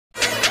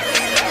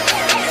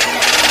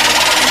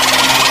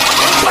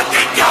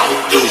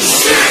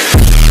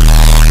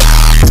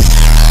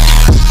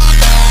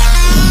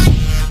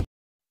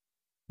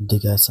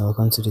Good day guys, and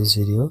welcome to this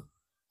video.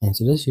 And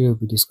today's video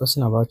we'll be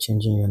discussing about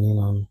changing your name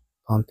on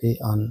Palmpay,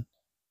 and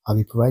I'll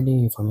be providing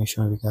you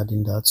information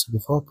regarding that. So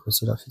before I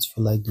proceed, if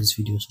you like this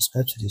video,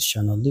 subscribe to this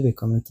channel, leave a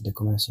comment in the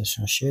comment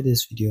section, share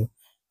this video,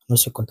 and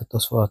also contact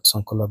us for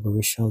some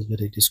collaborations with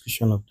the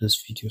description of this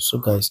video. So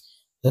guys,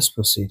 let's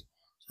proceed.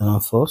 So now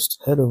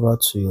first, head over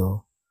to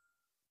your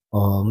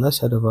let's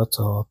head over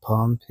to our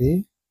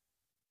Palmpay.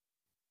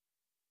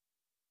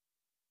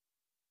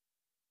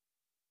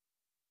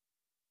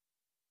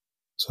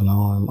 So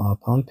now I'm our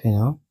Palmpay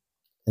now.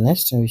 The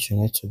next thing which you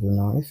need to do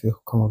now, if you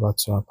come over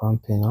to our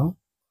Palmpay now,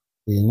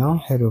 we now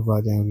head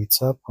over, then we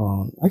tap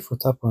on, if we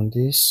tap on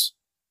this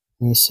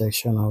new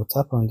section, I'll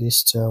tap on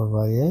this tail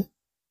over here.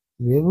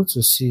 You'll be able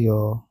to see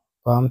your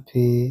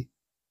Palmpay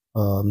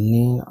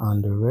NIN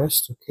and the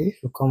rest. Okay,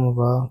 if you come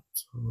over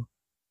to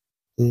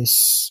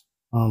this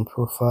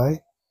profile,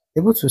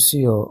 able to see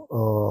your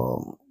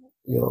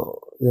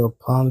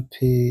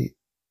Palmpay,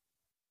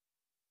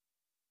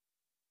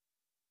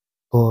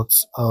 but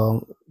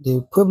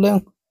the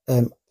problem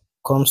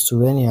comes to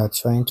when you are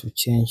trying to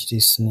change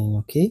this name.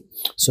 Okay,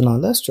 so now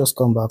let's just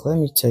come back. Let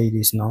me tell you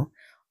this now.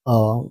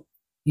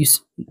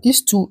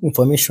 These two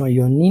information,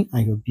 your NIN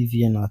and your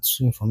BVN, are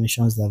two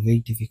informations that are very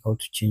difficult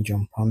to change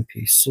on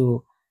Palmpay.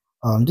 So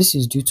this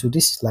is due to,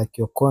 this is like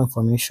your core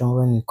information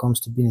when it comes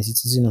to being a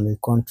citizen of the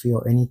country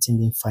or anything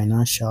being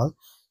financial.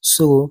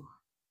 So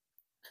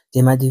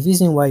there might be a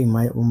reason why you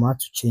might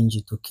want to change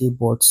it. Okay,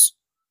 but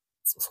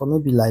for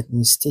maybe like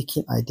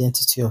mistaken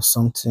identity or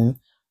something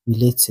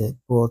related,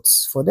 but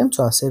for them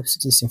to accept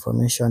this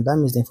information, that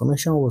means the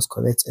information was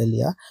correct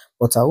earlier.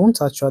 But I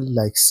won't actually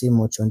like say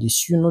much on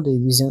this. You know the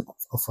reason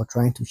for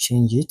trying to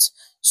change it.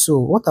 So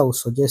what I would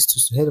suggest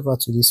is to head over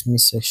to this main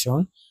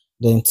section,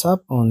 then tap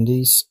on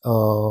this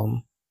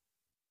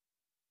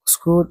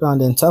scroll down,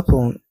 then tap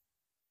on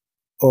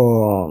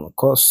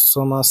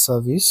customer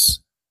service,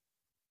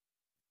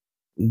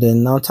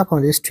 then now tap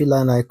on this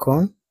three-line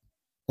icon.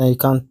 Then you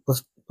can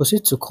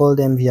proceed to call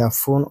them via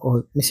phone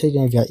or message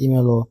them via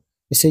email or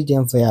message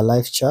them via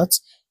live chat.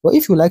 But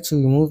if you like to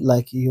remove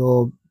like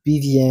your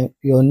BVN,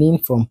 your name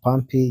from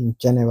Palmpay in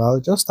general,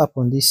 just tap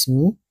on this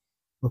me,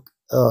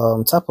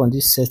 tap on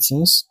these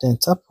settings, then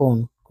tap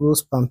on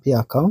close Palmpay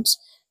accounts.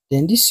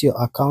 Then this is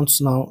your account.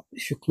 Now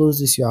if you close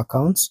this your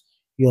account,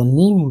 your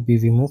name will be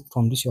removed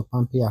from this your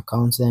Palmpay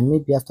account. Then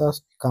maybe after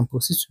you can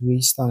proceed to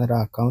register another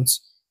account,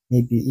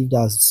 maybe if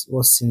that's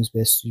what seems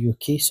best to you.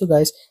 Okay, so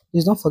guys,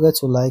 please don't forget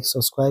to like,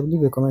 subscribe,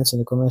 leave a comment in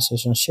the comment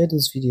section, share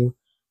this video,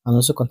 and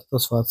also contact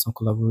us for some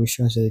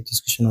collaborations in the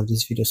description of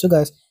this video. So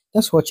guys,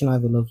 thanks for watching.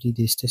 Have a lovely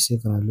day, stay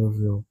safe, and I love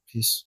you all.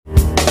 Peace.